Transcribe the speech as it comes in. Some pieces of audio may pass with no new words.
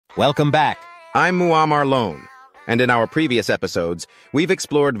Welcome back. I'm Muammar Lone, and in our previous episodes, we've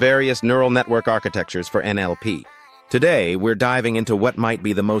explored various neural network architectures for NLP. Today, we're diving into what might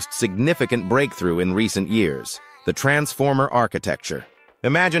be the most significant breakthrough in recent years, the transformer architecture.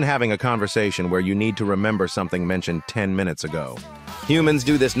 Imagine having a conversation where you need to remember something mentioned 10 minutes ago. Humans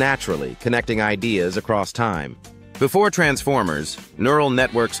do this naturally, connecting ideas across time. Before transformers, neural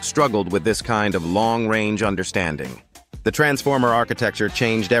networks struggled with this kind of long-range understanding. The transformer architecture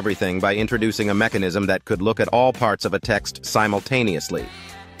changed everything by introducing a mechanism that could look at all parts of a text simultaneously,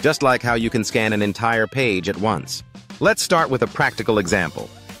 just like how you can scan an entire page at once. Let's start with a practical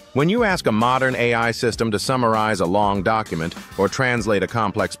example. When you ask a modern AI system to summarize a long document or translate a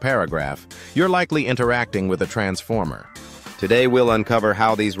complex paragraph, you're likely interacting with a transformer. Today, we'll uncover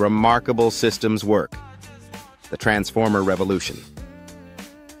how these remarkable systems work. The Transformer Revolution.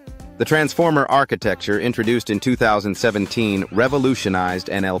 The transformer architecture, introduced in 2017, revolutionized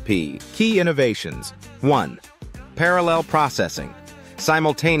NLP. Key innovations: 1. Parallel processing,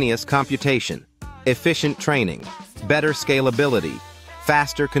 simultaneous computation, efficient training, better scalability,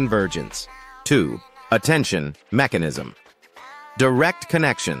 faster convergence. 2. Attention mechanism, direct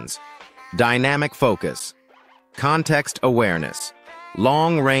connections, dynamic focus, context awareness,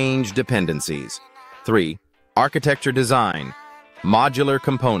 long-range dependencies. 3. Architecture design, modular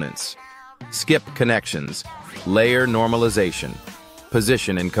components, skip connections, layer normalization,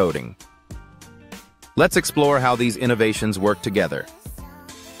 position encoding. Let's explore how these innovations work together.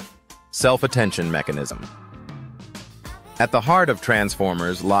 Self-attention mechanism. At the heart of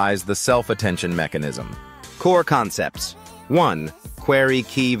transformers lies the self-attention mechanism. Core concepts: 1. Query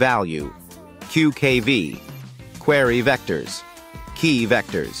key value, QKV, query vectors, key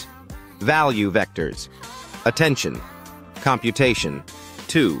vectors, value vectors, attention, computation.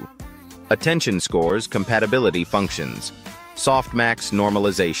 2. Attention scores compatibility functions, softmax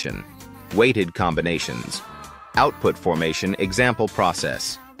normalization, weighted combinations, output formation example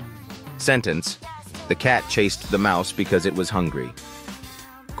process. Sentence: the cat chased the mouse because it was hungry.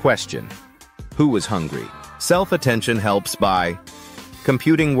 Question: who was hungry? Self-attention helps by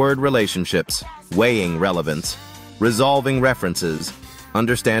computing word relationships, weighing relevance, resolving references,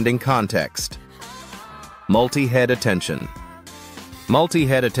 understanding context. Multi-head attention.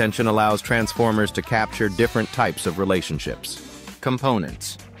 Multi-head attention allows transformers to capture different types of relationships.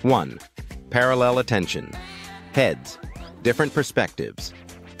 Components: 1. Parallel attention, heads, different perspectives,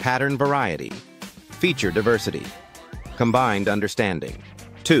 pattern variety, feature diversity, combined understanding.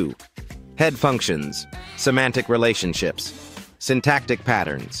 2. Head functions, semantic relationships, syntactic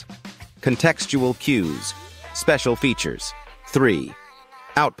patterns, contextual cues, special features. 3.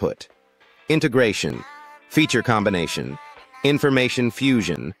 Output, integration, feature combination, information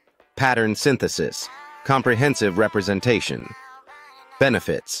fusion, pattern synthesis, comprehensive representation.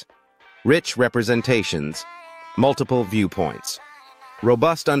 Benefits: rich representations, multiple viewpoints,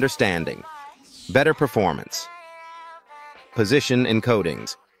 robust understanding, better performance. Position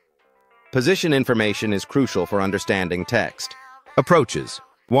encodings. Position information is crucial for understanding text. Approaches: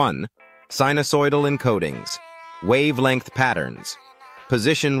 1. Sinusoidal encodings, wavelength patterns,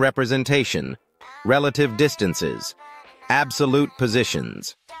 position representation, relative distances, absolute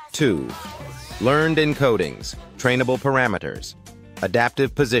positions. 2. Learned encodings, trainable parameters,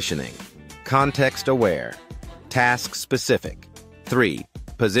 adaptive positioning, context-aware, task-specific. 3.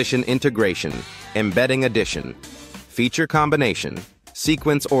 Position integration, embedding addition, feature combination,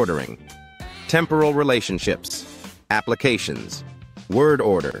 sequence ordering, temporal relationships, applications, word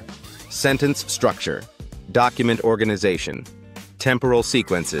order, sentence structure, document organization, temporal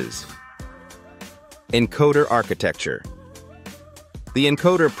sequences. Encoder architecture. The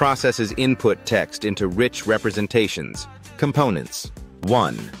encoder processes input text into rich representations. Components: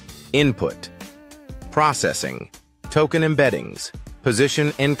 1. Input, processing, token embeddings,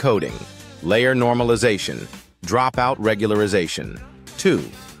 position encoding, layer normalization, dropout regularization. 2.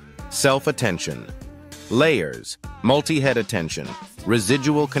 Self-attention, layers, multi-head attention,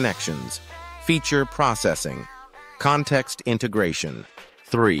 residual connections, feature processing, context integration.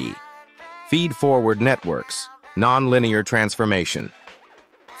 3. Feed-forward networks, nonlinear transformation,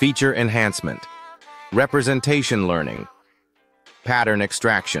 feature enhancement, representation learning, pattern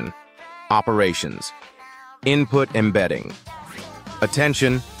extraction, operations, input embedding,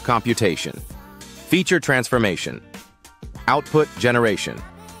 attention computation, feature transformation, output generation.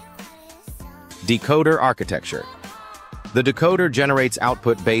 Decoder architecture. The decoder generates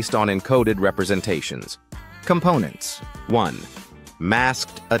output based on encoded representations. Components: 1.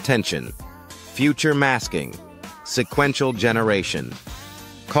 Masked attention, future masking, sequential generation,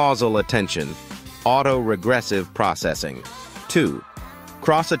 causal attention, auto-regressive processing. 2.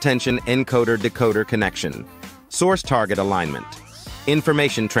 cross-attention encoder-decoder connection, source-target alignment,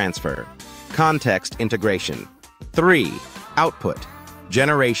 information transfer, context integration. 3. Output,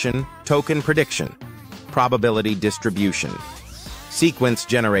 generation, token prediction, probability distribution, sequence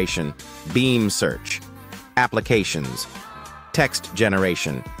generation, beam search, applications, text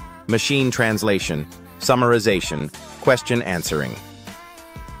generation, machine translation, summarization, question answering.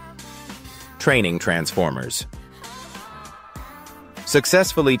 Training transformers.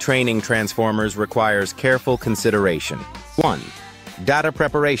 Successfully training transformers requires careful consideration. 1. Data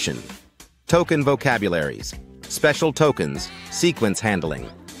preparation, token vocabularies, special tokens, sequence handling.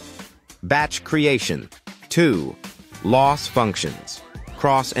 Batch creation. 2. Loss functions,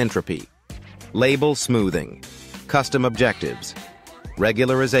 cross entropy, label smoothing, custom objectives,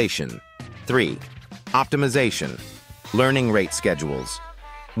 regularization. 3. Optimization, learning rate schedules,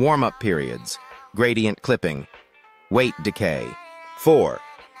 warm-up periods, gradient clipping, weight decay. 4.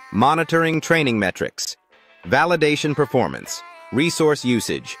 Monitoring training metrics, validation performance, resource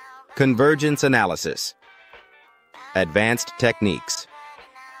usage, convergence analysis. Advanced techniques.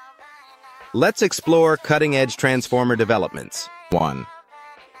 Let's explore cutting-edge transformer developments. 1.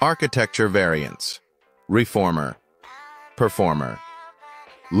 Architecture variants, reformer, performer,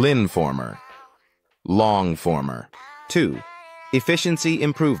 linformer, longformer. 2. Efficiency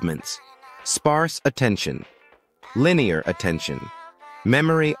improvements, sparse attention, linear attention,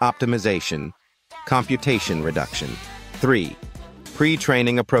 memory optimization, computation reduction. 3.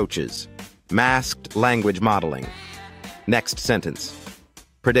 Pre-training approaches, masked language modeling, next sentence,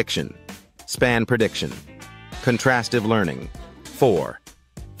 prediction, span prediction, contrastive learning. 4.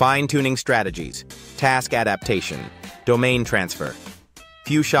 Fine-tuning strategies, task adaptation, domain transfer,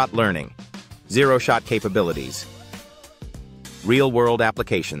 few-shot learning, zero-shot capabilities, real-world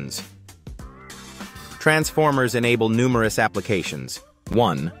applications. Transformers enable numerous applications.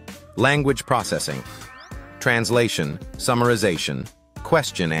 1. Language processing, translation, summarization,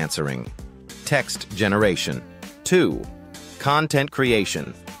 question answering, text generation. 2. Content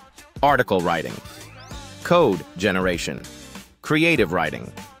creation, article writing, code generation, creative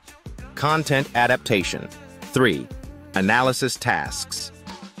writing, content adaptation. 3. Analysis tasks,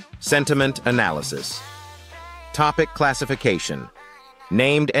 sentiment analysis, topic classification,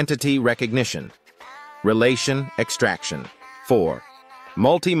 named entity recognition, relation extraction. 4.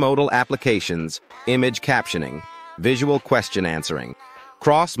 Multimodal applications, image captioning, visual question answering,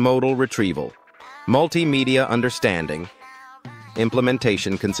 cross-modal retrieval, multimedia understanding,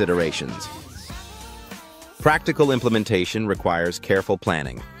 implementation considerations. Practical implementation requires careful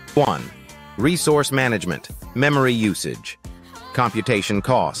planning. 1. Resource management, memory usage, computation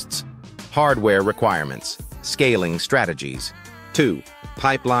costs, hardware requirements, scaling strategies. 2.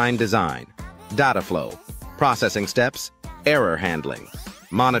 Pipeline design, data flow, processing steps, error handling,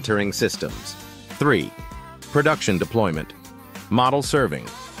 monitoring systems. 3. Production deployment, model serving,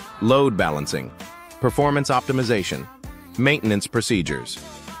 load balancing, performance optimization, maintenance procedures.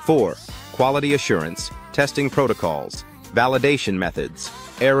 4. Quality assurance, testing protocols, validation methods,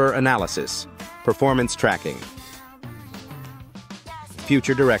 error analysis, performance tracking.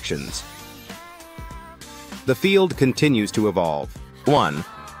 Future directions. The field continues to evolve. 1.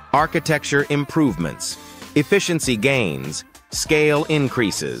 Architecture improvements, efficiency gains, scale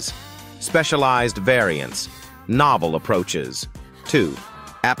increases, specialized variants, novel approaches. 2.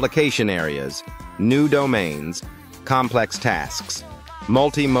 Application areas, new domains, complex tasks,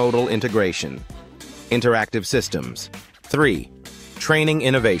 multimodal integration, interactive systems. 3. Training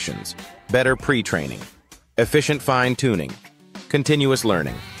innovations, better pre-training, efficient fine-tuning, continuous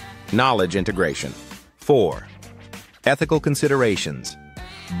learning, knowledge integration. 4. Ethical considerations,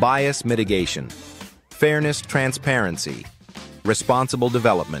 bias mitigation, fairness transparency, responsible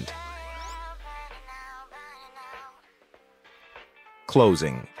development.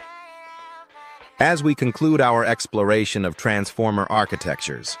 Closing. As we conclude our exploration of transformer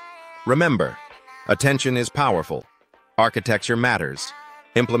architectures, remember, attention is powerful, architecture matters,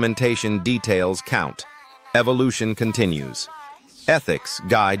 implementation details count, evolution continues, ethics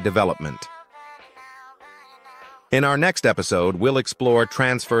guide development. In our next episode, we'll explore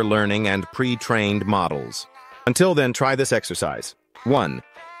transfer learning and pre-trained models. Until then, try this exercise. 1.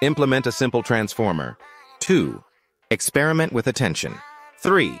 Implement a simple transformer. 2. Experiment with attention.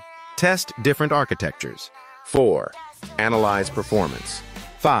 3. Test different architectures. 4. Analyze performance.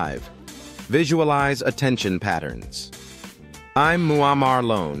 5. Visualize attention patterns. I'm Muammar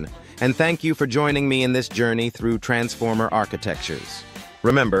Lone, and thank you for joining me in this journey through transformer architectures.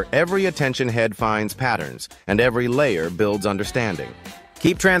 Remember, every attention head finds patterns, and every layer builds understanding.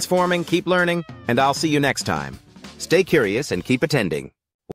 Keep transforming, keep learning, and I'll see you next time. Stay curious and keep attending.